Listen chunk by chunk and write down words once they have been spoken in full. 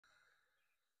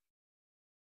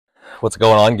What's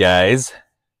going on, guys?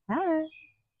 Hi.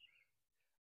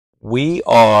 We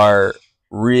are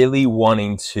really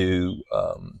wanting to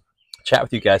chat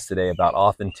with you guys today about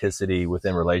authenticity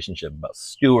within relationship, about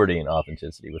stewarding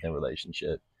authenticity within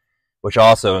relationship, which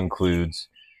also includes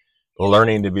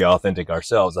learning to be authentic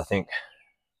ourselves. I think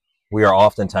we are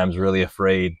oftentimes really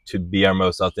afraid to be the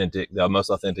most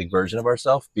authentic version of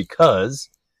ourselves,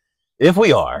 because if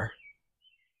we are,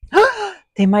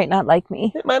 They might not like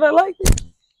me. they might not like me.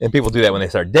 And people do that when they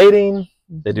start dating.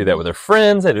 They do that with their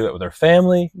friends. They do that with their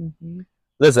family.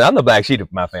 Listen, I'm the black sheep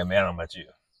of my family. I don't know about you.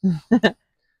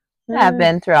 I've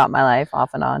been throughout my life, off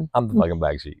and on. I'm the fucking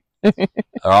black sheep. They're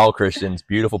all Christians,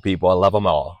 beautiful people. I love them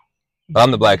all. But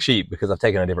I'm the black sheep because I've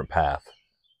taken a different path.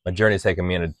 My journey's taken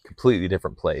me in a completely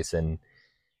different place. And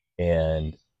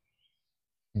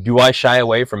do I shy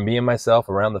away from being myself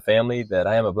around the family that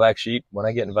I am a black sheep when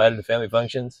I get invited to family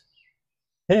functions?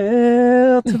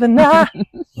 Hell to the nah.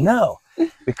 No,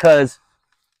 because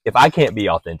if I can't be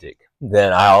authentic,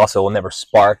 then I also will never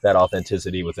spark that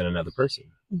authenticity within another person.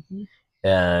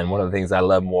 And one of the things I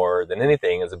love more than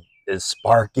anything is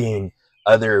sparking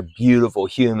other beautiful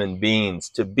human beings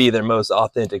to be their most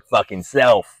authentic fucking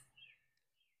self.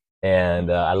 And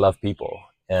I love people.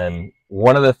 And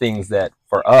one of the things that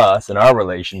for us in our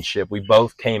relationship, we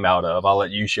both came out of, I'll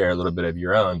let you share a little bit of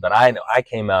your own, but I know I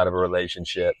came out of a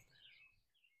relationship,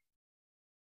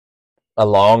 a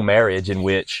long marriage in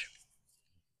which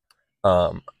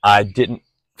I didn't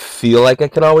feel like I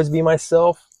could always be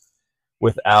myself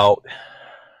without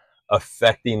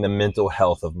affecting the mental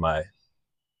health of my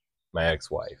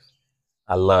ex-wife.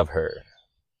 I love her.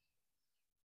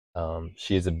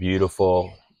 She is a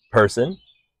beautiful person,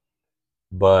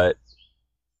 but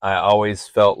I always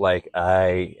felt like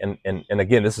and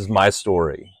again, this is my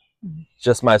story,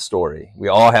 just my story. We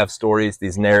all have stories,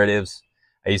 these narratives.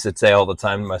 I used to say all the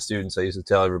time to my students, I used to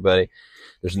tell everybody,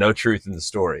 there's no truth in the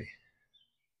story.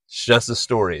 It's just a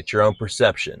story. It's your own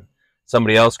perception.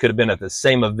 Somebody else could have been at the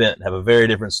same event and have a very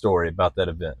different story about that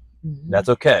event. That's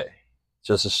okay. It's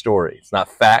just a story. It's not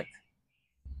fact.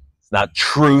 It's not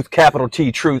truth, capital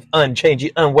T, truth,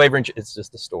 unchanging, unwavering. It's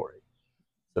just a story.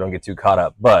 So don't get too caught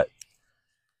up. But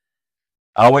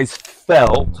I always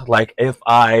felt like if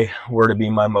I were to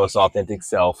be my most authentic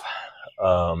self,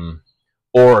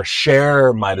 or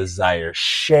share my desires,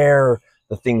 share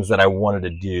the things that I wanted to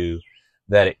do,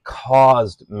 that it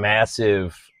caused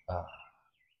massive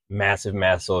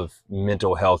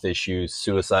mental health issues,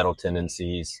 suicidal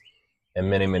tendencies, and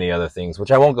many, many other things,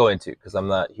 which I won't go into because I'm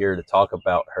not here to talk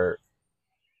about her.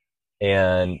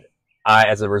 And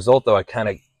as a result, though, I kind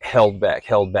of held back,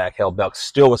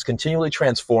 still was continually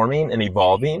transforming and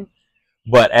evolving.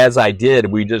 But as I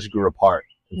did, we just grew apart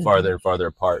and farther and farther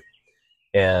apart.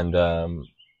 And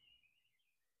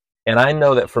I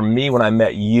know that for me, when I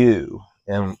met you,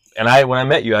 when I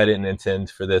met you, I didn't intend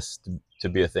for this to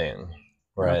be a thing.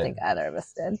 Right? I don't think either of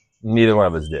us did. Neither one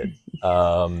of us did.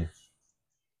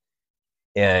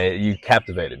 And you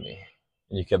captivated me,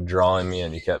 and you kept drawing me,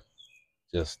 and you kept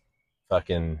just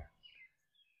fucking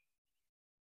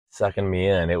sucking me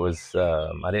in. It was,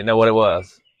 I didn't know what it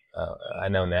was. I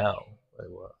know now what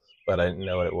it was, but I didn't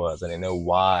know what it was. I didn't know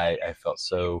why I felt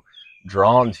so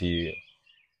drawn to you.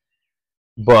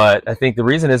 But I think the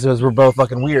reason is because we're both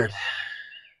fucking weird.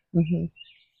 We're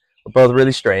both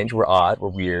really strange. We're odd. We're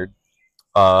weird.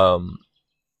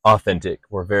 Authentic.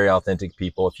 We're very authentic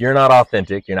people. If you're not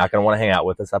authentic, you're not going to want to hang out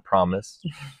with us. I promise.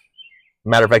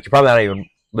 Matter of fact, you're probably not even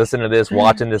listening to this,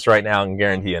 watching this right now, and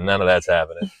guarantee you none of that's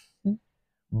happening.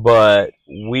 But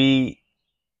we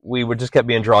would just kept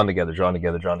being drawn together,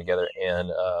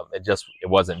 and it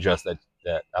wasn't just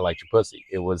that I liked your pussy.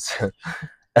 It was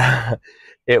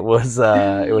it was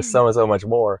so much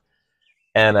more.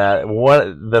 And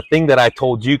the thing that I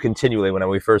told you continually when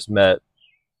we first met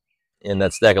in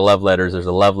that stack of love letters, there's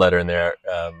a love letter in there.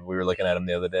 We were looking at them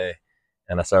the other day,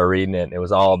 and I started reading it, and it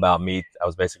was all about me. I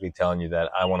was basically telling you that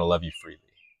I want to love you freely.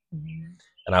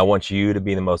 And I want you to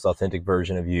be the most authentic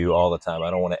version of you all the time.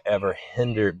 I don't want to ever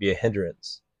be a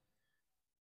hindrance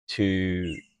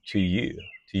to you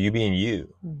being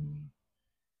you.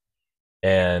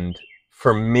 And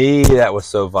for me, that was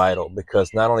so vital,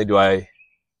 because not only do I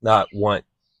not want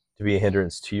to be a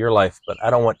hindrance to your life, but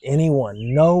I don't want anyone,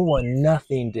 no one,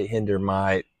 nothing to hinder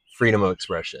my freedom of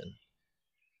expression.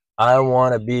 I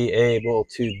want to be able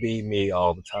to be me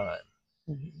all the time.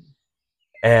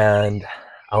 And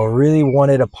I really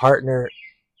wanted a partner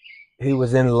who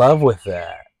was in love with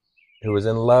that, who was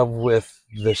in love with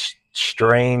the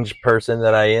strange person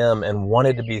that I am, and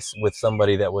wanted to be with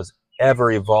somebody that was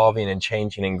ever evolving and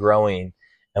changing and growing,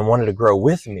 and wanted to grow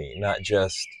with me, not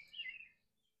just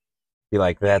be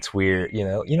like, that's weird, you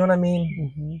know what I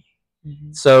mean?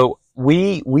 Mm-hmm. So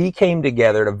we came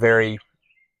together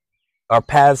our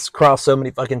paths crossed so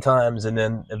many fucking times, and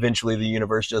then eventually the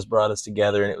universe just brought us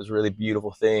together, and it was a really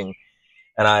beautiful thing.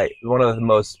 And one of the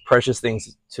most precious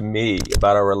things to me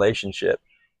about our relationship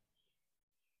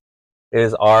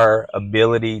is our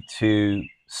ability to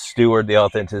steward the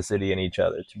authenticity in each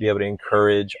other, to be able to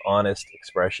encourage honest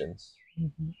expressions.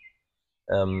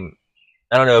 I don't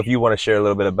know if you want to share a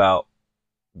little bit about,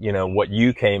 what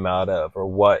you came out of,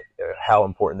 or how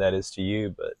important that is to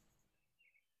you, but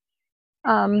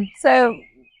So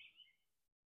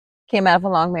came out of a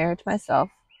long marriage myself.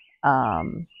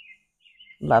 Loved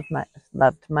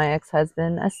my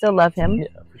ex-husband. I still love him. yeah,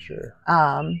 for sure.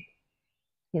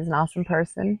 He's an awesome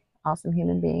person, awesome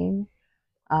human being.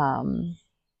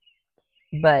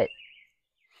 But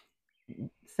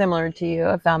similar to you,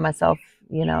 I found myself,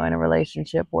 in a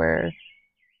relationship where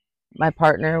my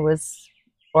partner was,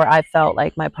 or I felt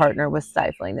like my partner was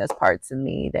stifling those parts of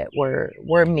me that were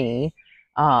me.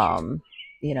 So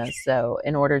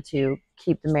in order to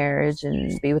keep the marriage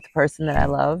and be with the person that I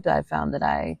loved, I found that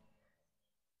I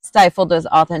stifled those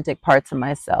authentic parts of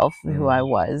myself, who I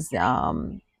was.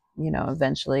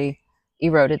 Eventually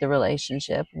eroded the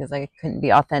relationship because I couldn't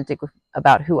be authentic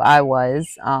about who I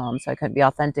was. So I couldn't be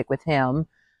authentic with him.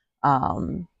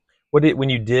 What did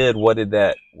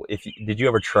that? Did you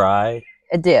ever try?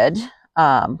 I did.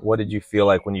 What did you feel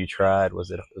like when you tried?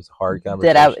 Was it a hard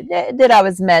conversation? I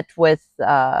was met with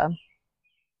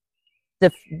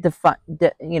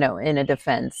in a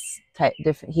defense type.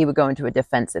 He would go into a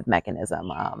defensive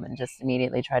mechanism and just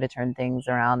immediately try to turn things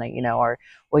around. Or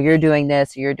well, you're doing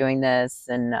this, or you're doing this,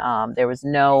 and there was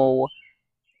no.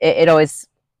 It always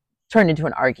turned into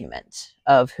an argument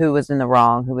of who was in the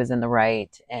wrong, who was in the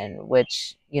right, and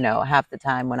which half the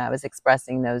time when I was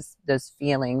expressing those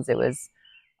feelings, it was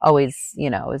always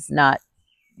it was not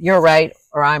you're right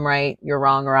or I'm right, you're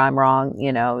wrong or I'm wrong.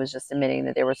 It was just admitting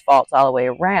that there was faults all the way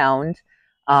around.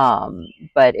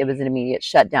 But it was an immediate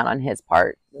shutdown on his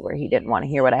part where he didn't want to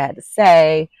hear what I had to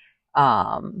say.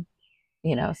 So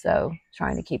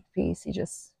trying to keep the peace, you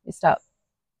stop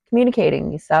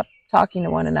communicating, you stop talking to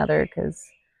one another because,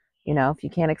 if you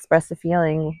can't express a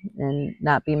feeling and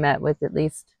not be met with at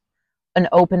least an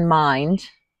open mind,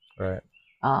 right?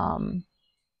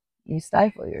 You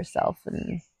stifle yourself.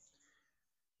 And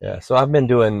yeah, so I've been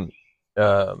doing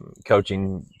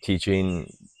coaching,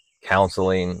 teaching,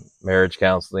 counseling, marriage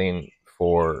counseling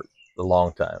for a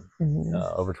long time,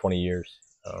 over 20 years.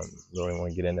 Don't even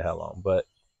want to get into how long,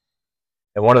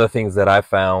 and one of the things that I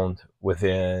found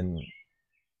within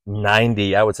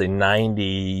 90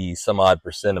 some odd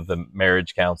 % of the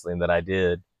marriage counseling that I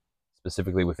did,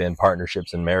 specifically within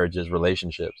partnerships and marriages,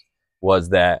 relationships, was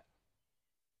that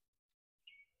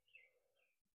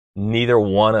neither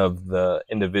one of the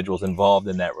individuals involved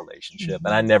in that relationship,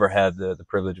 and I never had the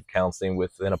privilege of counseling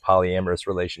within a polyamorous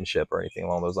relationship or anything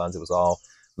along those lines. It was all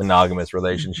monogamous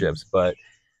relationships. But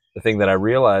the thing that I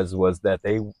realized was that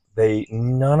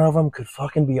none of them could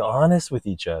fucking be honest with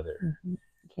each other.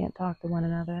 Can't talk to one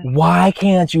another. Why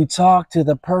can't you talk to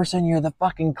the person you're the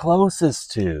fucking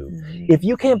closest to? If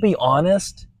you can't be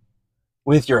honest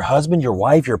with your husband, your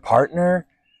wife, your partner,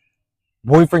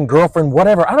 boyfriend, girlfriend,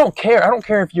 whatever, I don't care. I don't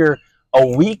care if you're a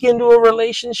week into a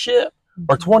relationship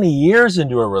or 20 years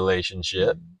into a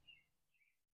relationship.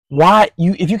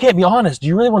 If you can't be honest, do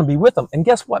you really want to be with them? And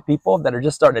guess what, people that are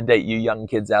just starting to date, you young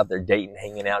kids out there dating,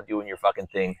 hanging out, doing your fucking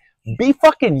thing, be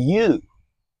fucking you.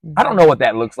 I don't know what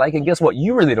that looks like. And guess what?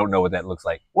 You really don't know what that looks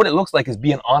like. What it looks like is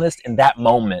being honest in that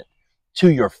moment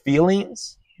to your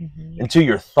feelings and to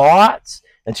your thoughts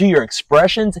and to your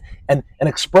expressions and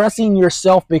expressing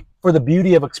yourself for the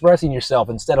beauty of expressing yourself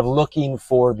instead of looking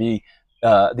for the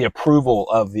approval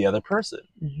of the other person.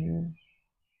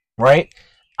 Right?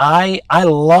 I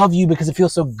love you because it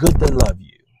feels so good to love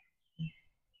you.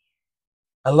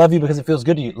 I love you because it feels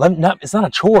good to you. It's not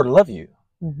a chore to love you.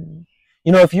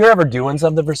 If you're ever doing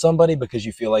something for somebody because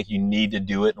you feel like you need to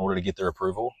do it in order to get their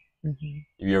approval, have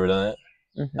you ever done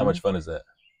that? How much fun is that?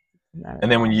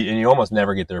 And then when you almost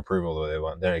never get their approval the way they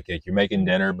want. They're like, you're making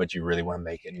dinner, but you really want to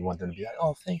make it. And you want them to be like,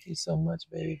 oh, thank you so much,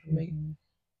 baby, for making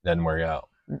it. Doesn't work out.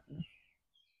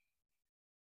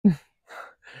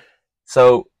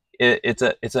 So it's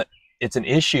an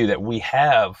issue that we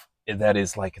have that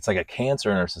is like, it's like a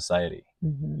cancer in our society.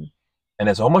 And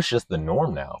it's almost just the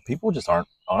norm now. People just aren't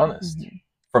honest.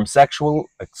 From sexual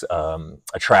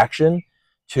attraction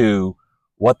to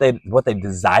what they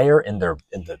desire in their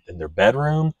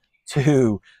bedroom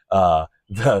to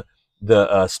the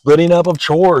splitting up of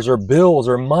chores or bills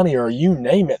or money or you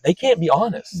name it. They can't be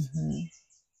honest.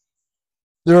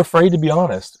 they're afraid to be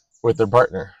honest with their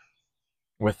partner,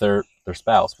 with their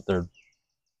spouse, with their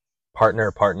partner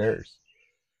or partners.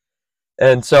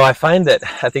 And so I think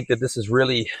that this is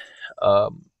really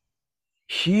um,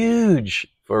 huge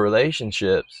for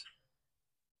relationships,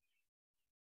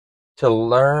 to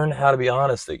learn how to be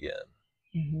honest again,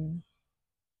 Mm-hmm.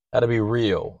 how to be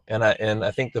real. And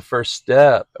I think the first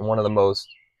step, and one of the most,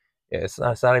 it's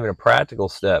not even a practical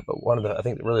step, but one of the, I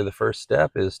think really the first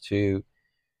step is to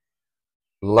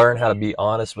learn how to be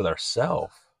honest with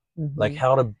ourselves, like Mm-hmm.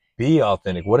 how to be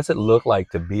authentic. What does it look like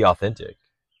to be authentic?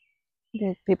 I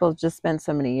think people just spend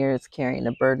so many years carrying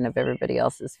the burden of everybody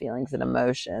else's feelings and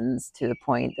emotions to the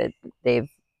point that they've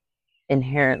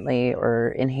inherently or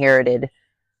inherited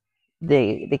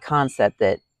the concept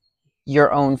that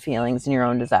your own feelings and your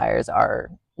own desires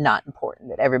are not important,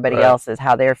 that everybody Right. else is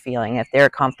how they're feeling, if they're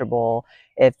comfortable,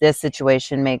 if this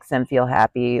situation makes them feel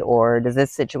happy, or does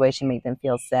this situation make them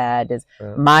feel sad, does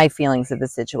Yeah. my feelings of the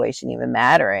situation even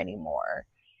matter anymore?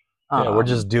 Yeah, we're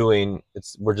just um, doing,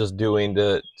 we're just doing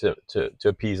to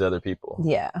appease other people.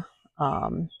 yeah.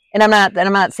 And I'm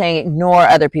not saying ignore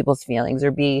other people's feelings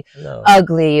or be No.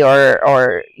 ugly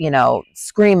or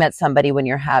scream at somebody when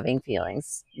you're having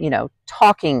feelings.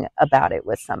 Talking about it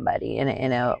with somebody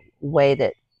in a way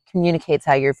that communicates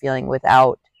how you're feeling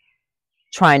without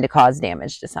trying to cause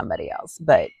damage to somebody else.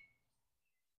 But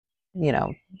you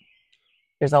know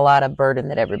there's a lot of burden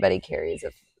that everybody carries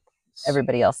of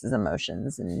everybody else's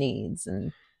emotions and needs.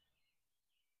 And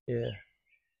Yeah,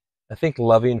 I think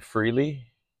loving freely.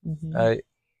 mm-hmm. I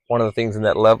One of the things in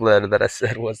that love letter that I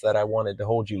said was that I wanted to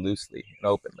hold you loosely and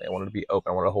openly. I wanted to be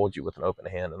open. I wanted to hold you with an open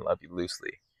hand and love you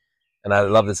loosely. And I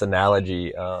love this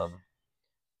analogy. I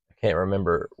can't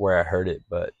remember where I heard it,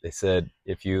 but they said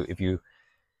if you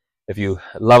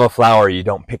love a flower, you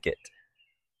don't pick it;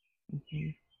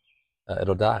 Mm-hmm.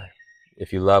 it'll die.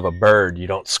 If you love a bird, you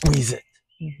don't squeeze it;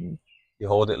 Mm-hmm. you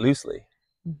hold it loosely.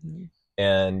 Mm-hmm.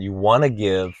 And you want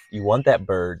that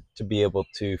bird to be able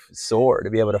to soar, to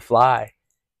be able to fly,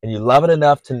 and you love it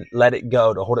enough to let it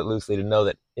go, to hold it loosely, to know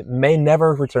that it may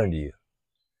never return to you,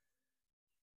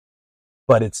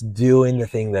 but it's doing the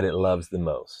thing that it loves the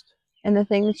most. And the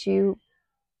thing that you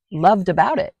loved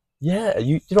about it. Yeah,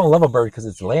 you don't love a bird because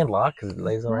it's landlocked, because it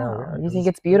lays around the No, ground, you 'cause think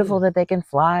it's beautiful that they can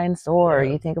fly and soar.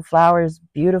 yeah, You think a flower is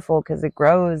beautiful because it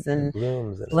grows and and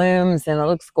blooms, and blooms and it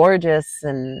looks gorgeous.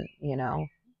 And when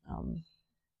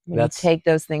you that's, take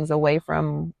those things away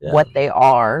from yeah. what they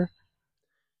are,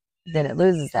 then it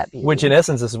loses that Which in beauty.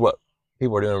 essence is what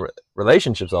people are doing in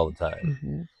relationships all the time.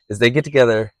 Mm-hmm. Is they get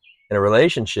together in a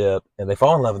relationship and they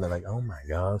fall in love and they're like, oh my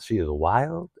God, she is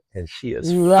wild and she is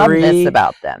Love this free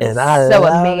about them. and I So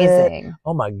love it. amazing.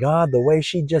 Oh my God, the way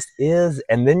she just is.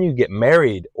 And then you get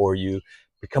married or you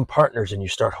become partners and you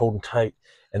start holding tight,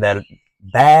 and that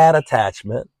bad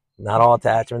attachment, not all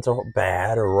attachments are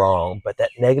bad or wrong, but that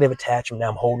negative attachment, now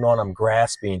I'm holding on, I'm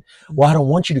grasping. Well, I don't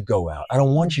want you to go out. I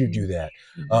don't want you to do that.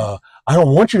 I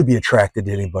don't want you to be attracted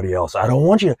to anybody else. I don't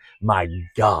want you to, my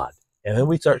God. And then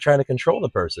we start trying to control the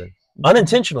person,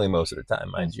 unintentionally most of the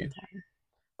time, mind you.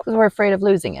 Because we're afraid of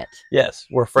losing it. Yes,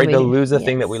 we're afraid to lose the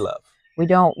thing that we Yes. love.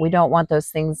 We don't want those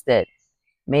things that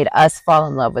made us fall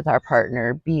in love with our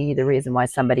partner be the reason why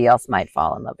somebody else might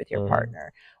fall in love with your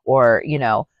partner. Or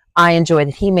I enjoy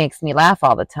that he makes me laugh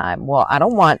all the time. Well, I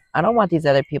don't want these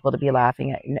other people to be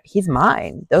laughing at. He's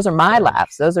mine. Those are my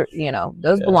laughs. Those are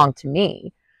those belong to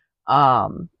me.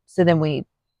 So then we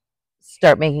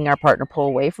start making our partner pull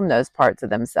away from those parts of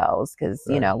themselves, because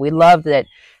we love that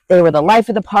they were the life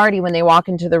of the party when they walk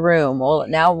into the room. Well,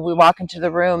 now we walk into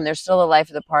the room, they're still the life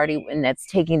of the party, and that's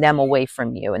taking them away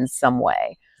from you in some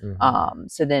way.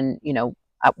 So then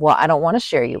I don't want to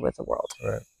share you with the world.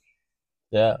 Right.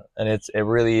 Yeah, and it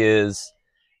really is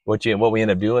what we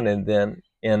end up doing, and then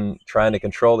in trying to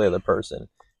control the other person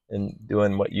and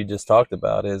doing what you just talked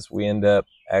about, is we end up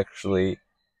actually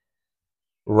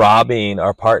robbing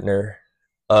our partner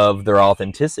of their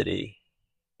authenticity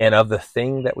and of the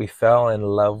thing that we fell in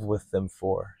love with them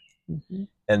for.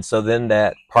 And so then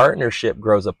that partnership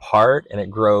grows apart, and it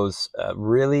grows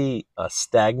really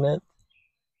stagnant,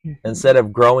 instead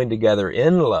of growing together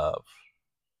in love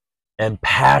and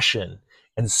passion.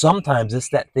 And sometimes it's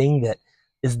that thing that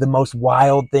is the most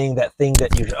wild thing, that thing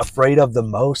that you're afraid of the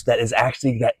most, that is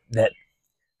actually that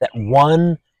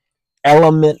one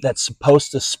element that's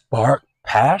supposed to spark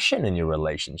passion in your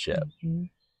relationship.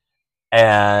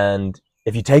 And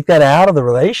if you take that out of the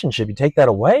relationship, you take that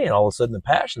away, and all of a sudden the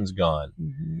passion's gone.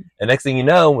 And next thing you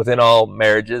know, within all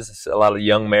marriages, a lot of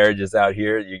young marriages out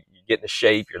here, you get into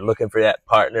shape, you're looking for that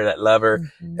partner, that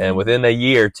lover, and within a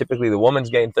year, typically the woman's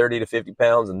gained 30 to 50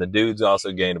 pounds, and the dude's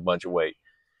also gained a bunch of weight.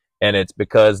 And it's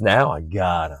because now I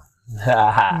got him.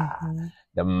 Mm-hmm.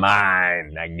 The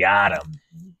mind, I got him.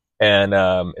 And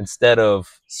instead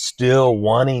of still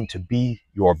wanting to be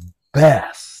your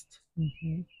best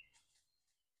Mm-hmm.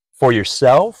 for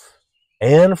yourself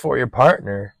and for your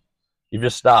partner, you've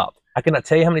just stopped. I cannot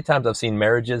tell you how many times I've seen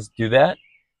marriages do that.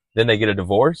 Then they get a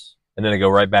divorce, and then they go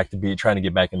right back to trying to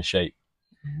get back into shape.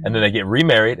 Mm-hmm. And then they get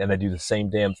remarried, and they do the same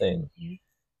damn thing. Mm-hmm.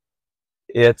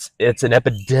 It's an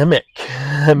epidemic.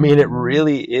 I mean, it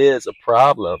really is a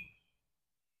problem.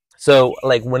 So,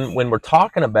 like when we're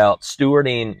talking about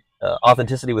stewarding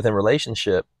authenticity within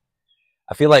relationship,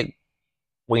 I feel like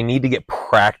we need to get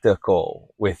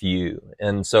practical with you.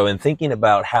 And so, in thinking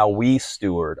about how we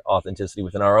steward authenticity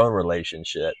within our own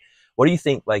relationship, what do you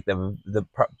think, like the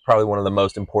probably one of the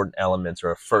most important elements,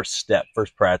 or a first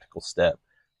practical step?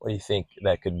 What do you think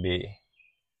that could be?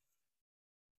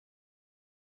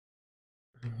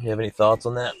 You have any thoughts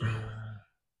on that?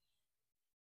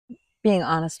 Being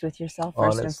honest with yourself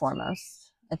first and Honest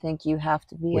foremost. I think you have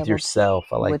to be with able yourself.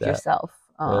 I like with that. yourself,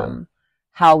 Yeah.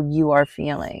 how you are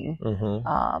feeling.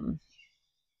 Mm-hmm.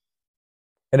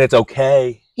 And it's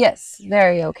okay. Yes,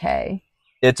 very okay.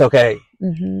 It's okay.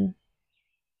 Mm-hmm.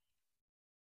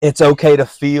 It's okay to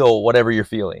feel whatever you're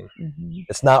feeling. Mm-hmm.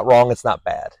 It's not wrong. It's not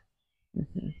bad.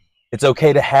 Mm-hmm. It's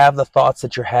okay to have the thoughts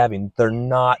that you're having. They're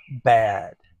not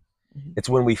bad. Mm-hmm. It's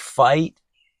when we fight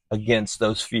against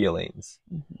those feelings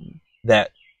mm-hmm.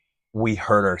 that we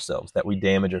hurt ourselves, that we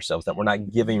damage ourselves, that we're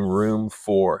not giving room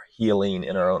for healing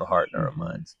in our own heart and our own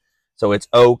minds. So it's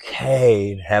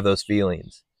okay to have those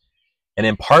feelings. And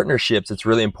in partnerships, it's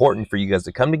really important for you guys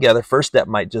to come together. First step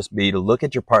might just be to look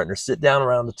at your partner, sit down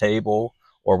around the table,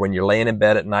 or when you're laying in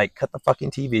bed at night, cut the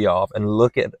fucking TV off and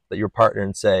look at your partner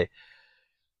and say,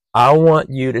 I want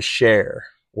you to share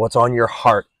what's on your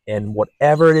heart, and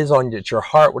whatever it is on your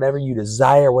heart, whatever you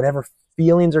desire, whatever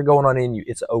feelings are going on in you,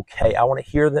 it's okay. I want to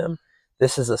hear them.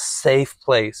 This is a safe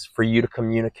place for you to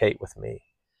communicate with me.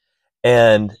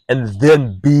 And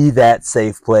then be that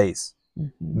safe place.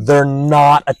 Mm-hmm. They're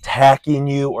not attacking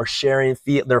you or sharing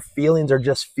their feelings are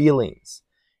just feelings,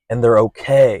 and they're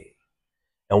okay.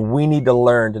 And we need to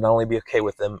learn to not only be okay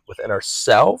with them within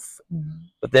ourselves, mm-hmm.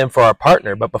 but then for our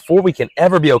partner. But before we can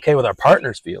ever be okay with our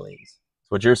partner's feelings,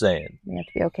 that's what you're saying. We have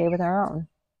to be okay with our own.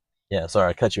 Yeah, sorry,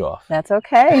 I cut you off. That's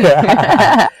okay.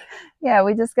 Yeah,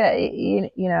 we just got,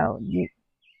 you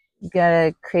got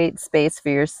to create space for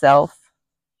yourself.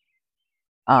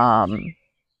 But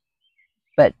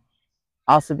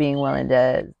also being willing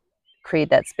to create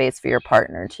that space for your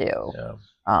partner too. Yeah.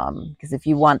 Because if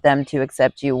you want them to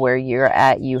accept you where you're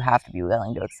at, you have to be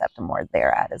willing to accept them where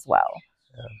they're at as well.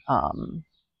 Yeah.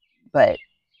 But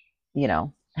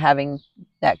having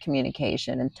that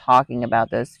communication and talking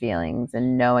about those feelings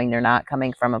and knowing they're not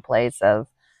coming from a place of,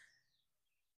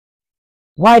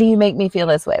 why do you make me feel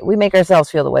this way? We make ourselves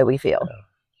feel the way we feel. Yeah.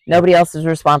 Nobody else is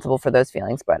responsible for those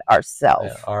feelings but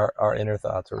ourselves. Yeah, our inner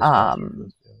thoughts are responsible for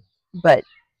those feelings. But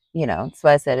that's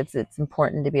why I said it's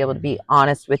important to be able to be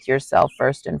honest with yourself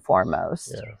first and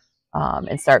foremost. Yeah.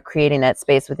 And start creating that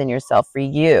space within yourself for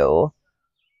you,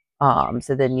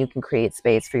 so then you can create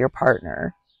space for your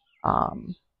partner.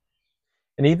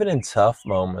 And even in tough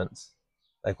moments,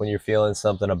 like when you're feeling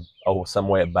something some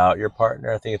way about your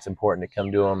partner, I think it's important to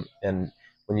come to them, and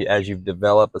as you've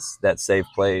developed that safe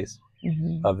place,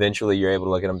 mm-hmm. eventually you're able to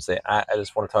look at them and say, I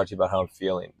just want to talk to you about how I'm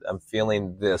feeling. I'm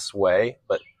feeling this way,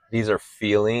 but these are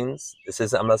feelings.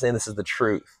 I'm not saying this is the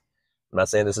truth. I'm not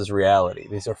saying this is reality.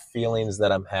 These are feelings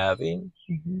that I'm having.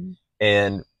 Mm-hmm.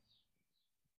 And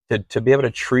to be able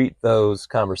to treat those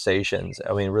conversations,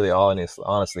 I mean, really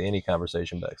honestly, any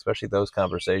conversation, but especially those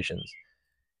conversations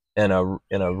in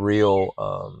a real,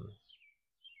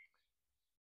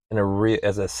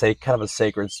 as a kind of a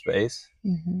sacred space,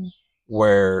 mm-hmm.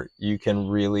 where you can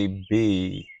really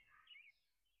be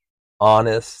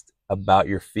honest about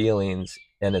your feelings,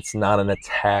 and it's not an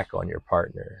attack on your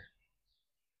partner.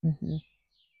 Mm-hmm.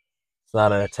 It's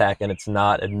not an attack, and it's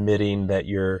not admitting that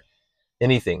you're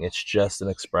anything. It's just an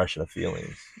expression of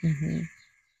feelings. Mm-hmm.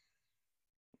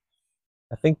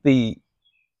 I think the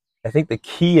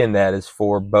key in that is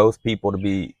for both people to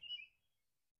be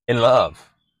in love.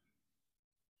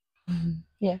 Mm-hmm.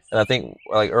 Yes. And I think,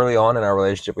 like, early on in our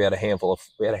relationship, we had a handful of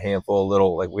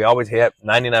little, like, we always had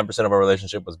 99% of our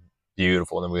relationship was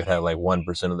beautiful, and then we'd have like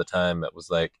 1% of the time that was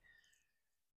like,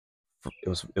 it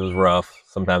was rough.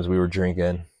 Sometimes we were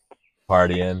drinking,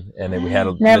 partying, and then we had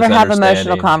a never have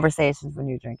emotional conversations when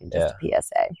you're drinking. Just a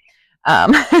PSA.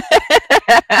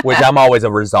 Which I'm always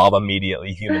a resolve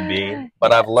immediately human being,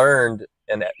 but I've learned,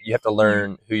 and you have to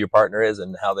learn who your partner is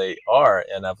and how they are,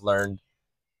 and I've learned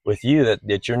with you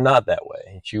that you're not that way.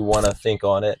 That you want to think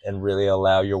on it and really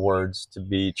allow your words to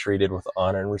be treated with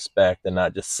honor and respect and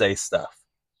not just say stuff.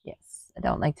 Yes. I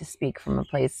don't like to speak from a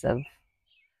place of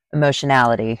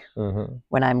emotionality Mm-hmm.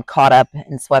 when I'm caught up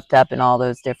and swept up in all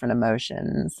those different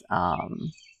emotions.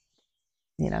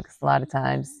 Because a lot of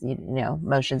times,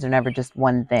 emotions are never just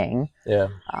one thing. Yeah.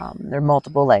 There are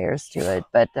multiple layers to it,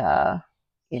 but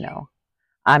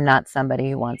I'm not somebody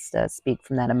who wants to speak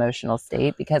from that emotional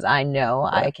state because I know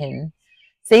I can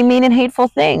say mean and hateful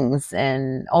things,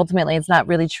 and ultimately it's not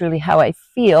really truly how I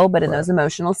feel, but in those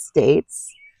emotional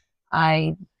states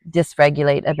I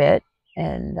dysregulate a bit,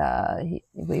 and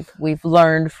we've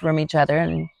learned from each other,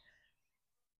 and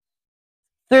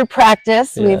through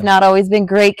practice we've not always been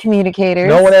great communicators.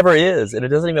 No one ever is, and it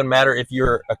doesn't even matter if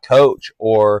you're a coach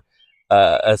or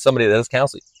somebody that does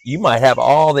counseling. You might have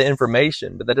all the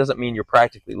information, but that doesn't mean you're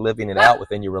practically living it out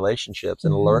within your relationships,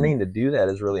 and learning to do that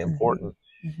is really important.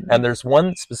 And there's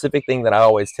one specific thing that I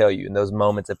always tell you in those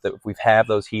moments, if we've had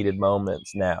those heated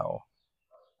moments now,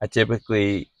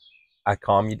 I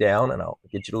calm you down and I'll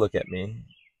get you to look at me,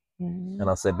 and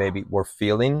I'll say, baby, we're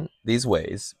feeling these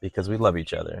ways because we love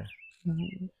each other.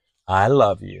 I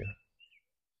love you.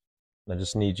 I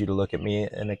just need you to look at me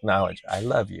and acknowledge, I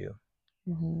love you.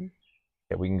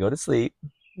 Okay, we can go to sleep,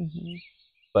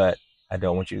 but I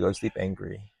don't want you to go to sleep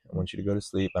angry. I want you to go to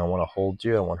sleep. I want to hold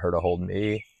you. I want her to hold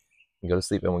me. And go to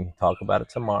sleep, and we can talk about it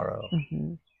tomorrow.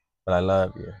 But I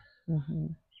love you.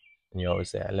 And you always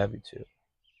say, I love you too.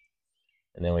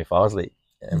 And then we fall asleep.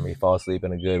 And we fall asleep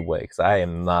in a good way, because I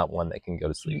am not one that can go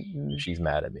to sleep if she's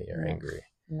mad at me or angry.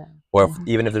 Or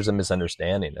even if there's a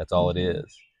misunderstanding, that's all it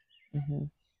is.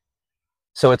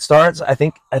 So it starts, I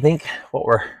think what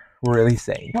we're really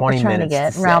saying, 20 minutes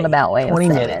to say, roundabout way 20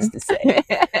 minutes to say,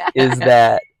 is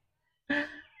that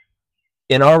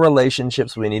in our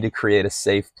relationships, we need to create a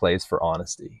safe place for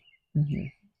honesty.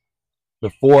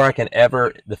 Before I can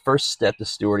the first step to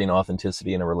stewarding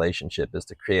authenticity in a relationship is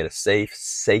to create a safe,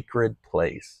 sacred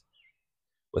place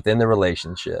within the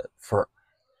relationship for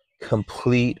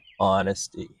complete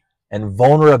honesty and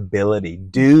vulnerability.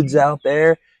 Dudes out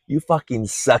there, you fucking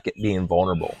suck at being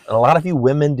vulnerable. And a lot of you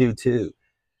women do too.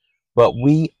 But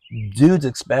we, dudes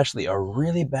especially, are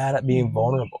really bad at being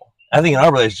vulnerable. I think in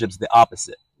our relationship, it's the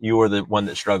opposite. You are the one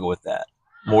that struggle with that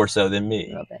more so than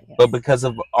me. But because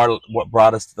of what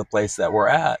brought us to the place that we're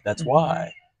at, that's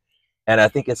why. And I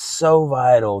think it's so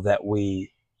vital that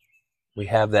we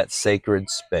have that sacred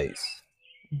space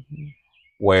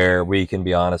where we can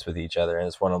be honest with each other. And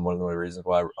it's one of the reasons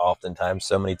why oftentimes,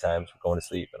 so many times, we're going to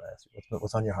sleep and I ask you,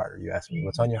 what's on your heart? Or you ask me,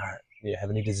 what's on your heart? Do you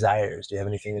have any desires? Do you have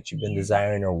anything that you've been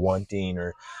desiring or wanting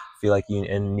or feel like you're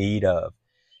in need of?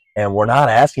 And we're not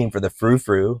asking for the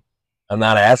frou-frou. I'm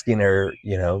not asking her,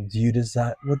 do you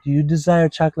desire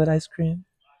chocolate ice cream?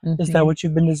 Is that what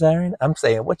you've been desiring? I'm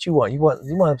saying, what you want? You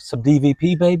want some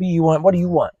DVP, baby? What do you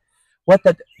want?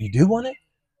 You do want it?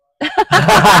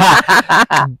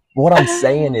 What I'm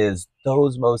saying is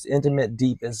those most intimate,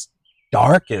 deepest,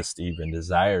 darkest even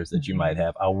desires that you might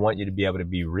have, I want you to be able to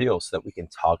be real so that we can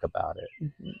talk about it.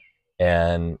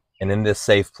 And in this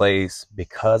safe place,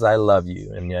 because I love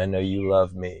you and I know you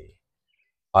love me,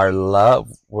 our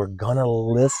love, we're gonna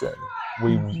listen.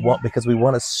 Because we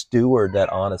want to steward that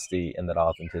honesty and that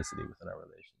authenticity within our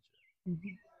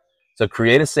relationship. So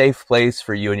create a safe place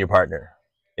for you and your partner.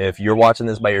 If you're watching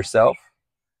this by yourself,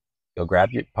 go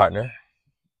grab your partner,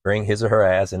 bring his or her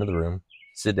ass into the room,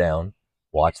 sit down,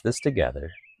 watch this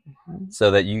together,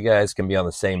 so that you guys can be on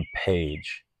the same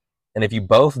page. And if you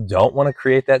both don't want to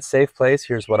create that safe place,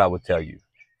 here's what I would tell you.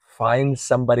 Find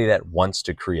somebody that wants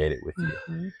to create it with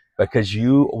you. Because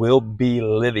you will be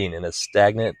living in a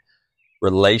stagnant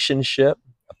relationship,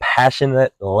 a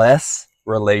passionate-less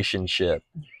relationship,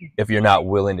 if you're not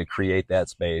willing to create that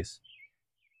space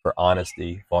for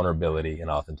honesty, vulnerability, and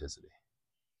authenticity.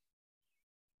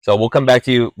 So we'll come back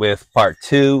to you with part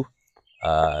 2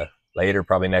 later,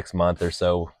 probably next month or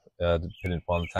so, depending upon the time.